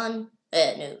 c1.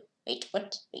 No. Wait,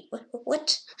 what?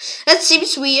 What? That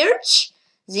seems weird.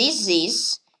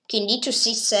 This. King d2,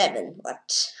 c7.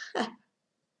 What?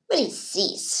 What is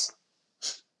this?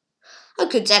 How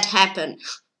could that happen?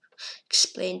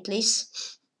 Explain,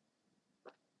 please.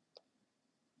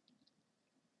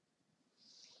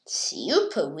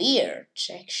 Super weird,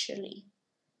 actually.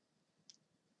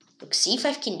 Rook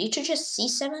c5, king d2, just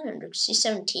c7, and rook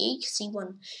c7 take,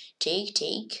 c1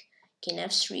 take, king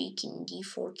f3, king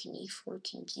d4, king e4,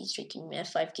 king d3, king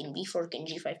f5, king b4, king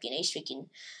g5, king h3, king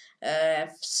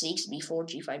f6, b4,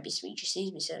 g5, b3,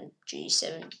 g6, b7,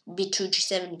 g7, b2,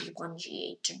 g7, b1,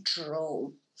 g8 to draw.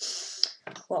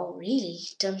 Well, really,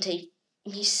 don't they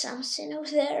miss something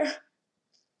over there?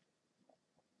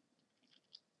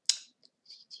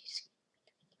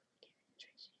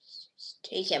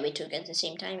 Take, yeah, we took at the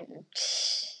same time, and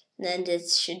then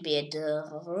this should be a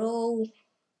draw.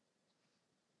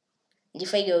 And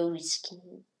if I go with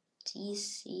king,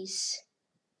 this is.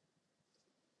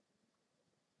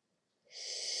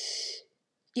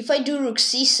 If I do rook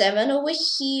c7 over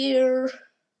here,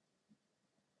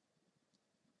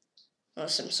 or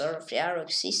some sort of, yeah, rook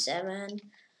c7,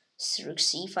 rook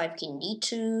c5, king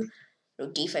d2,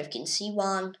 rook d5, king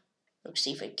c1, rook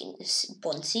c5, king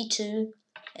pawn c2,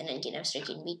 and then king f3,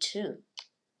 king b2.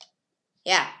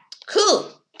 Yeah,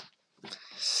 cool.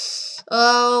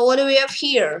 What do we have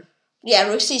here? Yeah,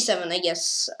 rook c7, I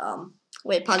guess.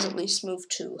 Wait, possibly move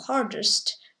to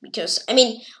hardest. Because, I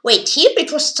mean, wait, here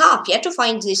it was tough. You had to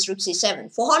find this rook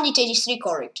c7. 483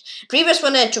 correct. Previous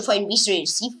one I had to find b3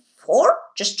 c4.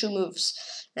 Just 2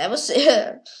 moves. That was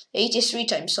 83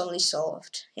 times only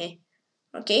solved.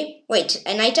 Okay, wait,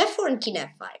 and knight f4 and king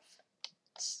f5.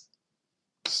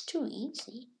 It's too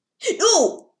easy.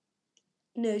 No!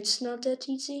 No, it's not that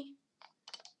easy.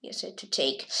 Yes, I had to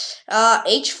take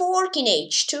h4, king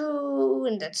h2,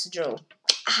 and that's the draw.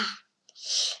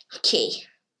 Okay.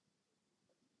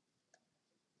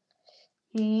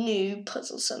 No,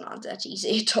 puzzles are not that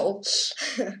easy at all,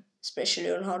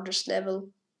 especially on hardest level.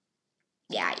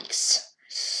 Yikes.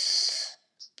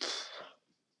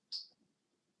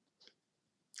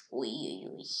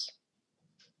 Oi.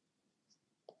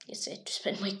 Yes, I had to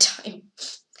spend my time.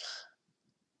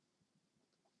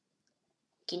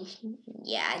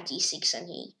 Yeah, d6, and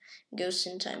he goes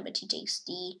in time, but he takes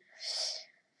the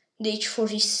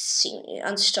h4 is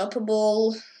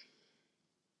unstoppable.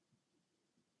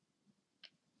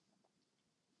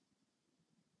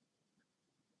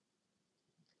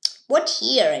 What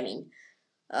here? I mean,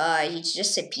 it's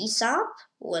just a piece up.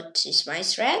 What is my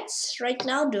threats right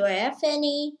now? Do I have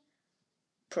any?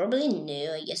 Probably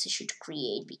no. I guess I should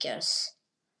create because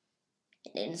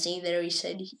I didn't think there is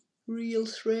any real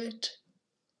threat.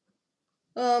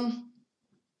 I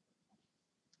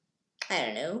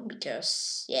don't know,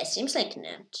 because yeah, seems like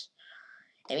not.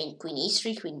 I mean, queen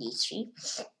e3, queen d3.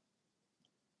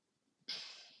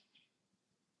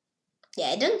 Yeah,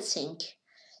 I don't think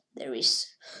there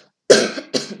is.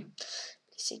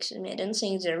 Excuse me, I don't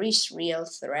think there is real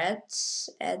threats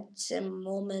at the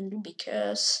moment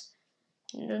because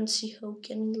I don't see how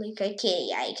can, like, okay,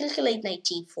 yeah, I calculate knight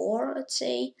t4, let's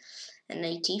say, and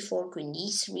knight t4, queen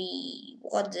d3,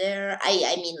 what there?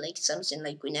 I mean, like, something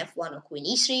like queen f1 or queen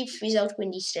e3 without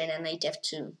queen d3 and knight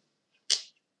f2.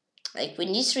 Like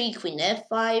queen d3, queen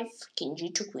f5, king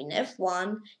g2, queen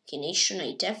f1, king h2,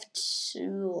 knight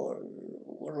f2, or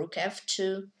rook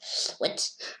f2. What?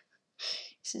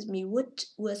 Excuse me, what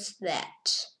was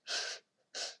that?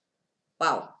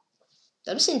 Wow.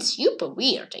 Something super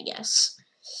weird, I guess.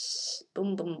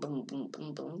 Boom, boom, boom, boom,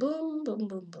 boom, boom, boom, boom,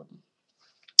 boom, boom.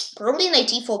 Probably knight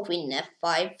e4, queen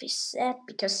f5 is set,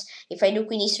 because if I do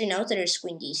queen e3 now, there's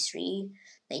queen d3.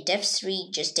 Knight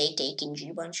f3, just take, king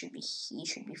g1 should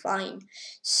be fine.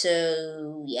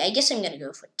 So yeah, I guess I'm gonna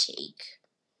go for take.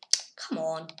 Come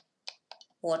on.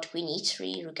 What, queen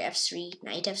e3, rook f3,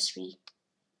 knight f3?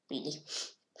 Really?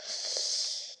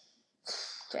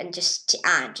 And just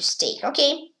take.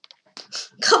 Okay.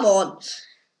 Come on.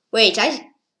 Wait,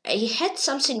 I had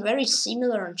something very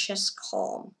similar on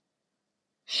chess.com.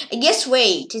 I guess,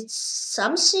 wait, it's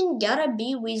something gotta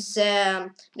be with,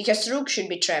 because rook should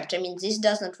be trapped. I mean, this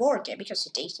doesn't work, because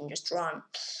it takes and just run.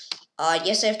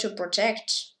 Yes, I have to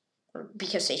protect,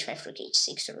 because h5, rook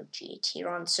h6, rook g8, he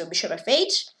runs, so bishop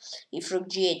f8, if rook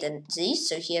g8, then this,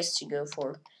 so he has to go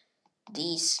for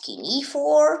this, king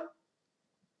e4,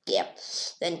 yep,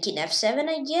 then king f7,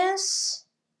 I guess,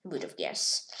 would have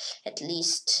guessed, at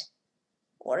least,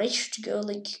 or I should go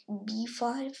like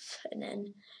b5, and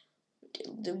then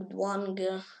the one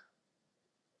go.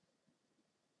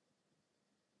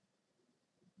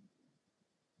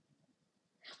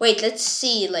 Wait, let's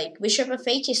see, like, bishop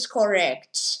f8 is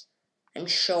correct, I'm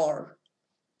sure.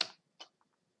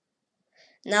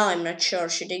 Now I'm not sure,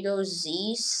 should I go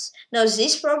this? No,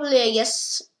 this probably, I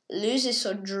guess, loses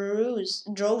or draws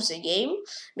the game,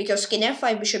 because king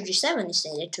f5, bishop g7 is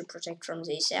needed to protect from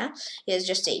this, yeah? He has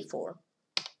just a4.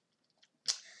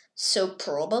 So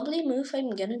probably move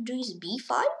I'm gonna do is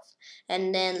b5,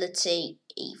 and then let's say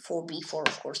a4, b4,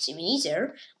 of course even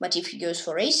easier. But if he goes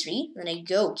for a3, then I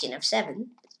go king f7,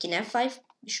 king f5,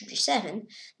 bishop g7, and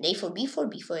a4, b4,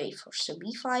 b4, a4. So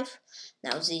b5.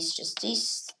 Now this, just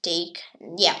this, take,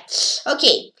 yeah.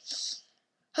 Okay.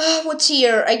 What's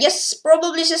here? I guess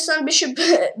probably just on bishop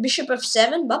bishop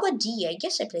f7, Baba D. I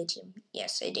guess I played him.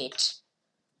 Yes, I did.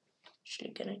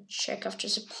 Actually gonna check after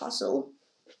the puzzle.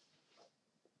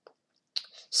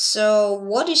 So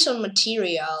what is on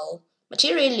material?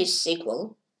 Material is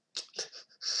equal.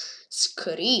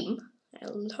 Scream.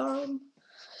 Alarm.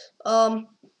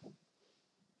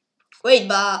 Wait,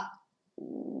 but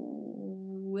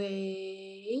wait.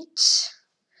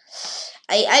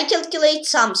 I calculate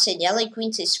something, yeah, like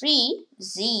queen c3,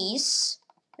 this,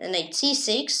 and knight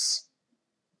c6.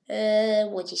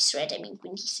 What is threat? I mean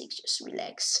queen d6, just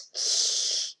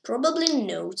relax. Probably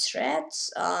no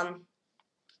threats.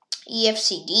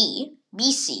 EFCD,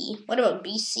 BC. What about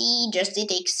BC? Just it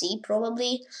takes C,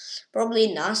 probably.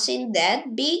 Probably nothing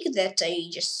that big that I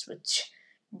just would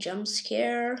jump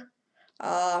scare.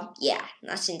 Yeah,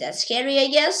 nothing that scary, I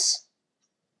guess.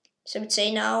 So I would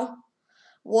say now.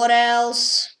 What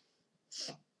else?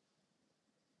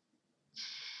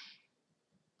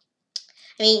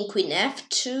 I mean, queen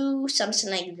f2,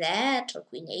 something like that, or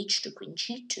queen h2, queen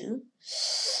g2.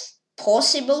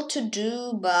 Possible to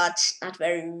do, but not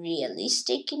very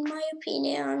realistic in my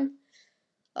opinion.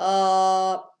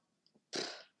 I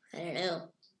don't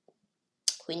know.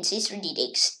 Queen c3 d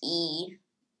takes e.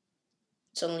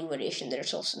 It's only variation.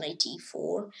 There's also knight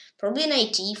e4. Probably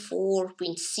knight e4,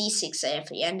 queen c6 I have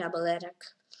again, double attack.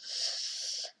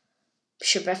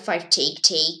 Bishop f5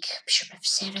 take, bishop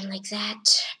f7 like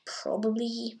that.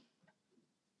 Probably.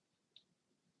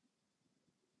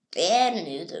 Yeah, I don't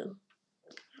know though.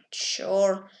 Not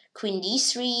sure. Queen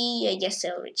d3, I guess I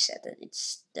already said that it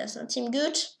does not seem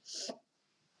good.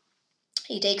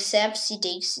 He takes f, c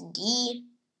takes d.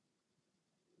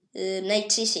 Knight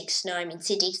c6. No, I mean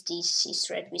c takes d, c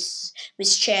threat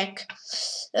with check.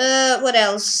 What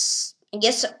else? I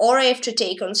guess or I have to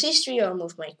take on c3 or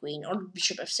move my queen, or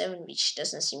bishop f7, which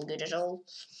doesn't seem good at all.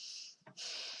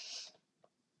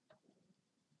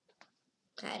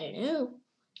 I don't know.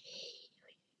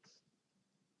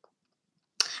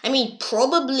 I mean,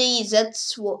 probably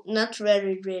that's not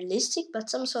very realistic, but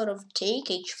some sort of take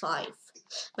h5.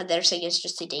 But there's, I guess,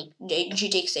 just a take, g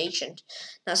takes h, and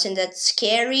nothing that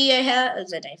scary I have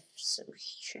that I so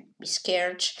should be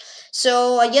scared.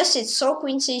 So I guess it's so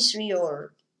queen c3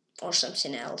 or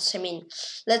something else. I mean,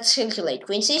 let's calculate.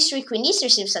 Queen c3, queen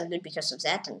e3 seems not good because of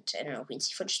that, and I don't know, queen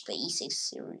c4, just play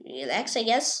e6, relax, I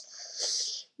guess.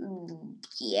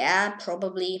 Yeah,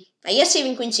 probably. I guess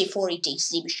even queen c4 it takes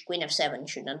d, queen f7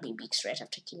 should not be big threat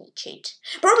after king h8.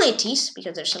 Probably it is,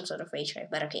 because there's some sort of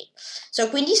h5, but okay. So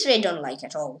queen d3 I don't like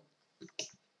at all.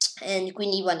 And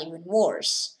queen e1 even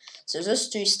worse. So those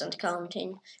two is not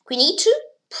counting. Queen e2,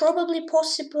 probably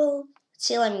possible.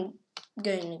 Still I'm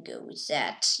going to go with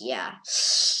that, yeah.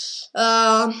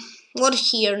 What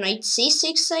here? Knight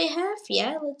c6 I have?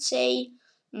 Yeah, let's say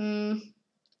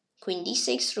queen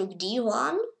d6, rook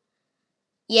d1.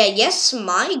 Yeah, yes,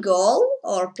 my goal,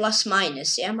 or plus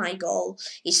minus, yeah, my goal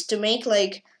is to make,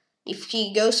 like, if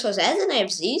he goes for that, then I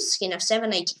have this, king f7,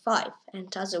 knight e5,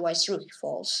 and otherwise rook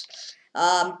falls.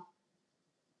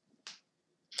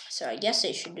 So I guess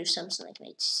I should do something like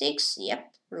knight c6,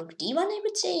 yep, rook d1 I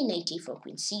would say, knight e4,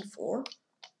 queen c4.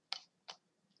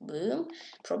 Boom.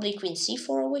 Probably queen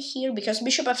c4 over here, because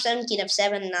bishop f7, king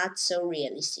f7, not so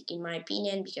realistic in my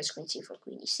opinion, because queen c4,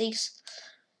 queen e6.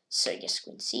 So I guess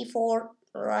queen c4,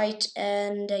 right,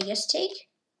 and I guess take.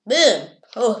 Boom!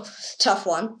 Oh, tough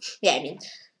one. Yeah, I mean,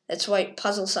 that's why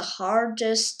puzzles are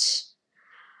hardest.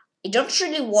 I don't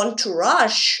really want to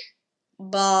rush,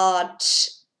 but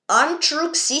aren't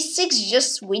rook c6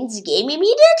 just wins game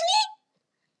immediately?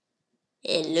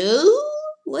 Hello?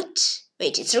 What?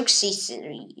 Wait, it's rook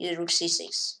c3, rook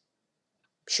c6.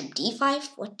 Bishop d5?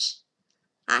 What?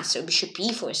 Ah, so bishop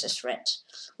e4 is a threat.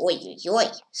 Oi, oi,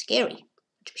 oi, scary.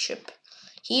 Bishop.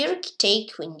 Here,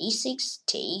 take queen d6,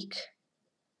 take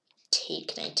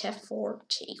knight f4,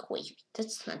 take, wait,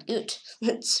 that's not good.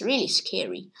 That's really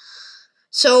scary.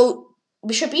 So,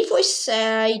 bishop e4 is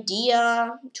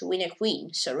idea to win a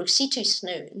queen. So, rook c2 is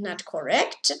not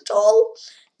correct at all.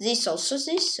 This also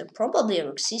this, so probably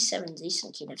rook c7, this,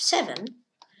 and king f7.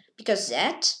 Because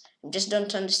that, I just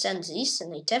don't understand this,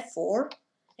 and knight f4,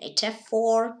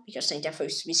 because knight f4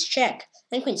 is with check,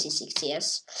 and queen c6,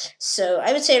 yes. So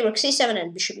I would say rook c7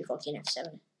 and bishop e4, king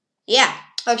f7. Yeah,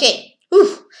 okay.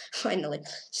 Ooh, finally.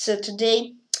 So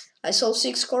today, I solved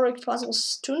 6 correct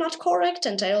puzzles, 2 not correct,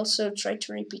 and I also tried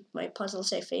to repeat my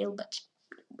puzzles I failed, but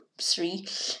 3,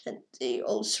 and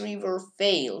all 3 were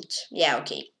failed. Yeah,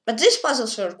 okay. But these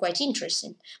puzzles were quite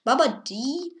interesting. Baba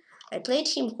D, I played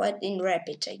him quite in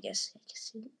rapid, I guess.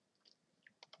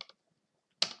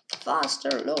 Faster,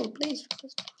 load, please.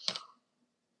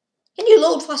 Can you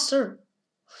load faster?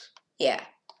 Yeah.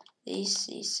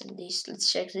 This, and this.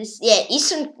 Let's check this. Yeah,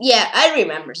 Eastern. Yeah, I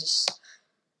remember this.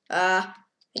 I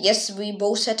guess we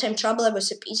both had time trouble. I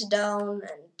was a piece down,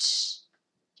 and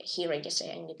here I guess I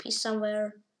hang a piece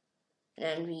somewhere. And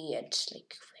then we had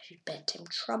like very bad time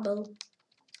trouble.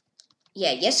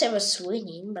 Yeah, I guess I was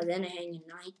winning, but then I hang a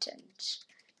knight, and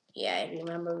yeah, I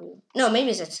remember. No,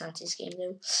 maybe that's not this game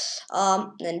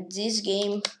though. And this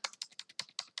game.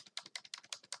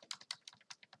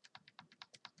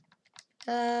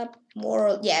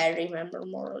 Moral, yeah, I remember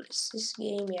more or less this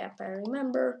game. Yep, I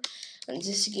remember. And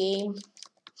this game.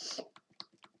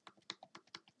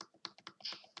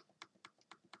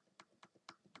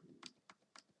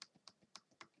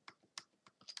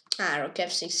 Rook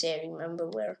F6, I remember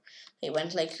where they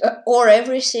went like, or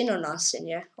everything or nothing,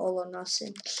 yeah, all or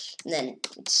nothing. And then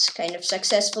it's kind of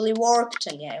successfully worked,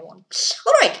 and yeah, I won.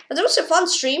 Alright, but it was a fun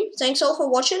stream. Thanks all for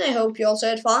watching. I hope you also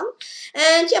had fun.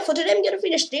 And yeah, for today I'm gonna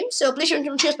finish stream. So please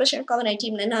remember to share, special comment,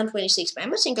 team 926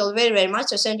 members. Thank you all very, very much.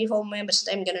 So 74 members.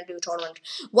 I'm gonna do tournament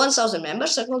 1000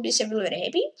 members. So will be several very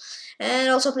happy. And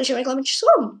also please share my comment,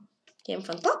 storm. Game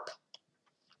from top.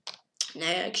 Now,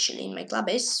 actually, in my club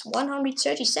is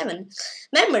 137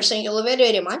 members. Thank you all very,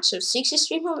 very much. So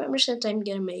 63 more members that I'm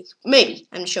gonna make. Maybe,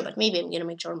 I'm not sure, but maybe I'm gonna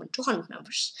make tournament 200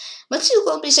 members. But still,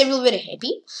 will be several very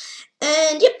happy.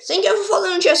 And yep, thank you for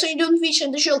following on chess. So you don't reach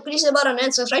on the show, please the button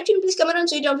and subscribe to me. Please comment on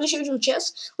so you don't wish usual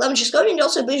chess. Love chess code, and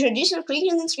also please register, click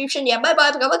in the description. Yeah, bye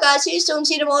bye, guys. See you soon,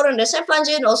 see you tomorrow, and that's have fun,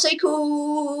 and all say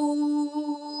cool.